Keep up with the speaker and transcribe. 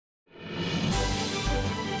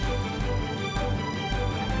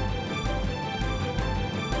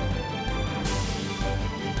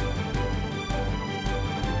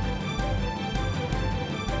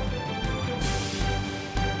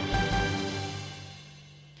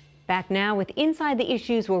Back now with Inside the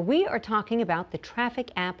Issues, where we are talking about the traffic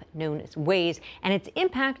app known as Waze and its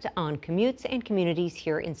impact on commutes and communities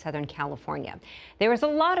here in Southern California. There is a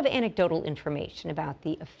lot of anecdotal information about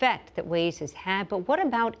the effect that Waze has had, but what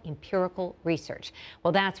about empirical research?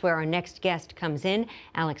 Well, that's where our next guest comes in.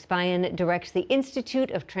 Alex Bayen directs the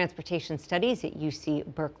Institute of Transportation Studies at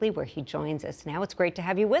UC Berkeley, where he joins us now. It's great to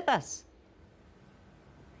have you with us.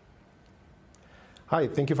 Hi,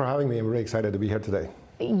 thank you for having me. I'm really excited to be here today.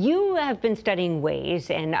 You have been studying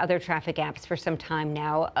Waze and other traffic apps for some time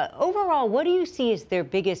now. Overall, what do you see as their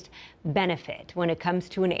biggest benefit when it comes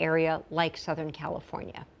to an area like Southern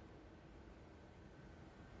California?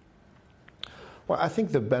 Well, I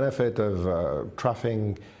think the benefit of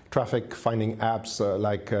traffic finding apps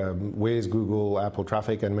like Waze, Google, Apple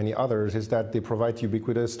Traffic, and many others is that they provide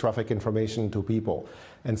ubiquitous traffic information to people.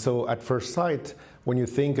 And so at first sight, when you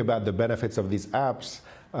think about the benefits of these apps,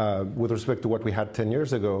 with respect to what we had 10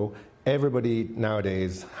 years ago, everybody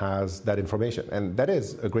nowadays has that information, and that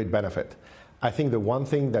is a great benefit. I think the one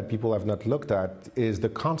thing that people have not looked at is the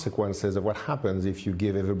consequences of what happens if you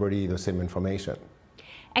give everybody the same information.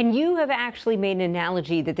 And you have actually made an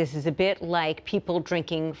analogy that this is a bit like people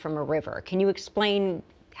drinking from a river. Can you explain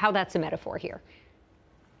how that's a metaphor here?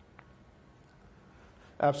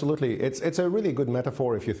 Absolutely. It's a really good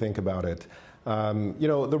metaphor if you think about it. You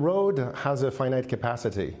know, the road has a finite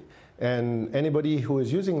capacity, and anybody who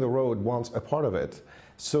is using the road wants a part of it.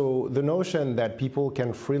 So the notion that people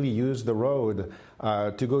can freely use the road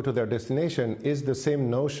to go to their destination is the same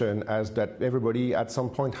notion as that everybody at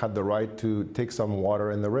some point had the right to take some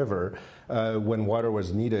water in the river when water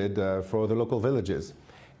was needed for the local villages.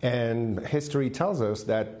 And history tells us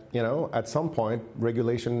that, you know, at some point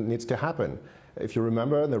regulation needs to happen. If you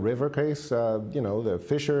remember in the river case, you know, the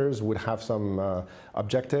fishers would have some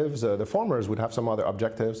objectives, the farmers would have some other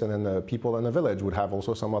objectives, and then the people in the village would have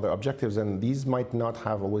also some other objectives, and these might not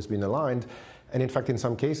have always been aligned. And in fact, in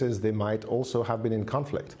some cases, they might also have been in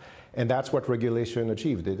conflict. And that's what regulation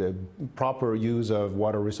achieved, the proper use of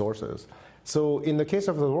water resources. So in the case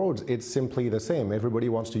of the roads, it's simply the same. Everybody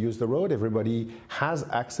wants to use the road. Everybody has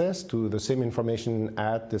access to the same information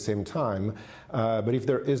at the same time. But if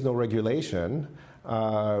there is no regulation,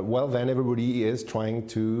 well, then everybody is trying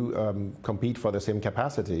to compete for the same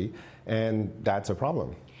capacity, and that's a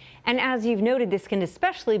problem. And as you've noted, this can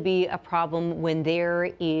especially be a problem when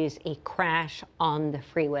there is a crash on the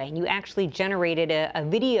freeway. And you actually generated a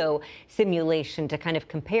video simulation to kind of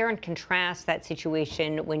compare and contrast that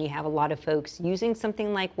situation when you have a lot of folks using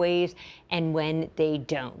something like Waze and when they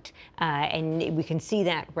don't. And we can see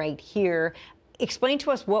that right here. Explain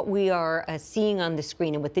to us what we are seeing on the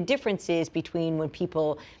screen and what the difference is between when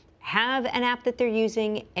people have an app that they're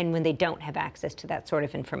using and when they don't have access to that sort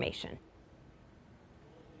of information.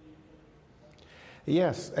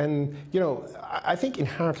 Yes, and you know, I think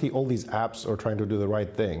inherently all these apps are trying to do the right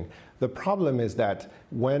thing. The problem is that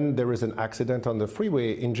when there is an accident on the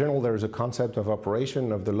freeway, in general there is a concept of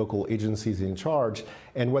operation of the local agencies in charge,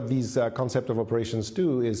 and what these concept of operations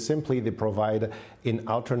do is simply they provide an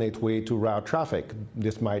alternate way to route traffic.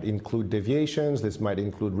 This might include deviations, this might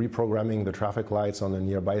include reprogramming the traffic lights on the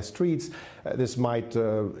nearby streets, this might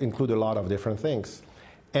include a lot of different things.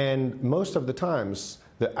 And most of the times,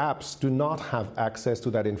 the apps do not have access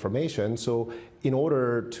to that information, so in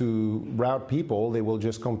order to route people, they will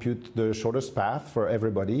just compute the shortest path for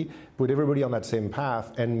everybody, put everybody on that same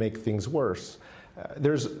path, and make things worse.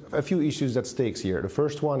 There's a few issues at stake here. The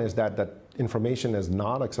first one is that that information is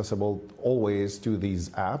not accessible always to these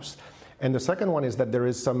apps. And the second one is that there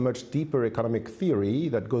is some much deeper economic theory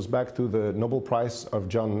that goes back to the Nobel Prize of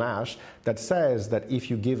John Nash that says that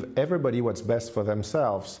if you give everybody what's best for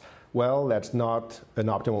themselves, well, that's not an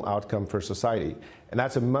optimal outcome for society. And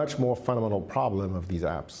that's a much more fundamental problem of these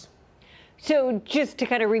apps. So just to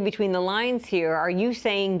kind of read between the lines here, are you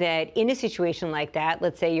saying that in a situation like that,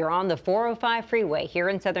 let's say you're on the 405 freeway here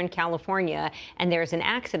in Southern California, and there's an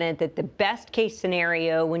accident, that the best case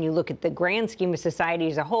scenario when you look at the grand scheme of society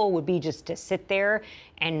as a whole would be just to sit there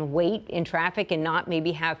and wait in traffic and not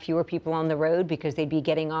maybe have fewer people on the road because they'd be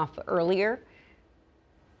getting off earlier?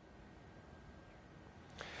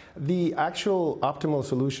 The actual optimal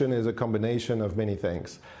solution is a combination of many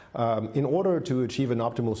things. In order to achieve an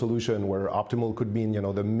optimal solution, where optimal could mean, you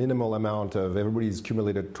know, the minimal amount of everybody's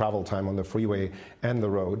cumulated travel time on the freeway and the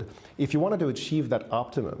road, if you wanted to achieve that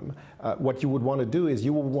optimum, what you would want to do is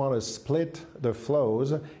you would want to split the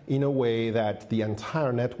flows in a way that the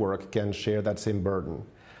entire network can share that same burden.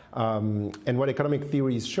 And what economic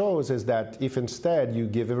theory shows is that if instead you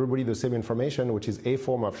give everybody the same information, which is a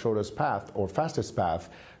form of shortest path or fastest path,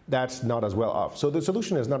 that's not as well off. So the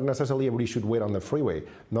solution is not necessarily everybody should wait on the freeway,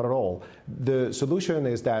 not at all. The solution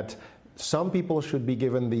is that some people should be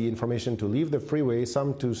given the information to leave the freeway,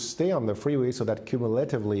 some to stay on the freeway, so that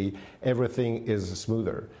cumulatively everything is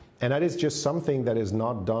smoother. And that is just something that is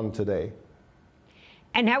not done today.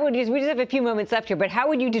 And how would you, we just have a few moments left here, but how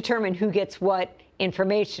would you determine who gets what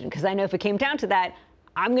information? Because I know if it came down to that,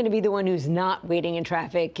 I'm going to be the one who's not waiting in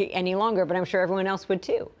traffic any longer, but I'm sure everyone else would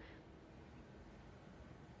too.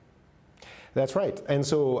 That's right. And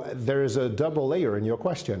so there is a double layer in your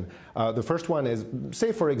question. The first one is,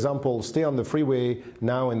 say, for example, stay on the freeway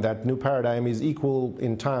now in that new paradigm is equal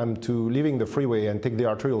in time to leaving the freeway and take the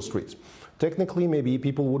arterial streets. Technically, maybe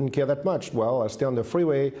people wouldn't care that much. Well, I stay on the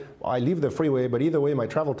freeway, I leave the freeway, but either way, my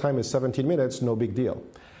travel time is 17 minutes, no big deal.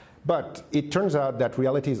 But it turns out that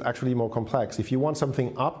reality is actually more complex. If you want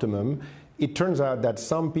something optimum, it turns out that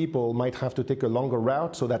some people might have to take a longer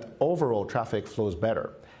route so that overall traffic flows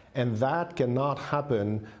better. And that cannot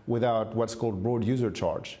happen without what's called road user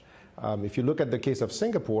charge. If you look at the case of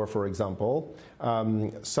Singapore, for example,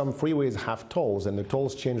 some freeways have tolls, and the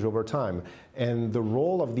tolls change over time. And the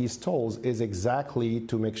role of these tolls is exactly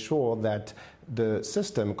to make sure that the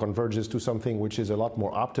system converges to something which is a lot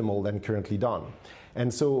more optimal than currently done.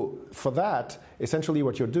 And so for that, essentially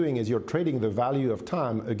what you're doing is you're trading the value of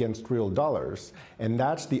time against real dollars. And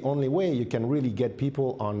that's the only way you can really get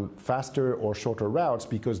people on faster or shorter routes,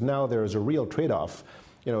 because now there is a real trade-off.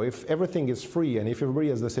 You know, if everything is free and if everybody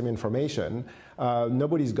has the same information,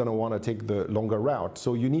 nobody's going to want to take the longer route.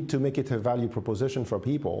 So you need to make it a value proposition for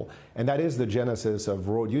people. And that is the genesis of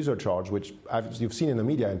road user charge, which you've seen in the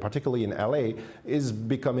media, and particularly in LA, is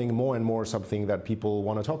becoming more and more something that people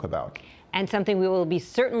want to talk about. And something we will be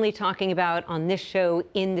certainly talking about on this show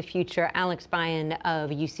in the future. Alex Bayen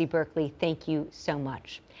of UC Berkeley, thank you so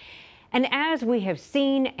much. And as we have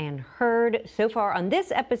seen and heard so far on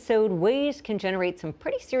this episode, Waze can generate some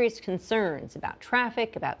pretty serious concerns about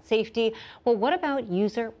traffic, about safety. Well, what about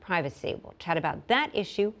user privacy? We'll chat about that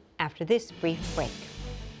issue after this brief break.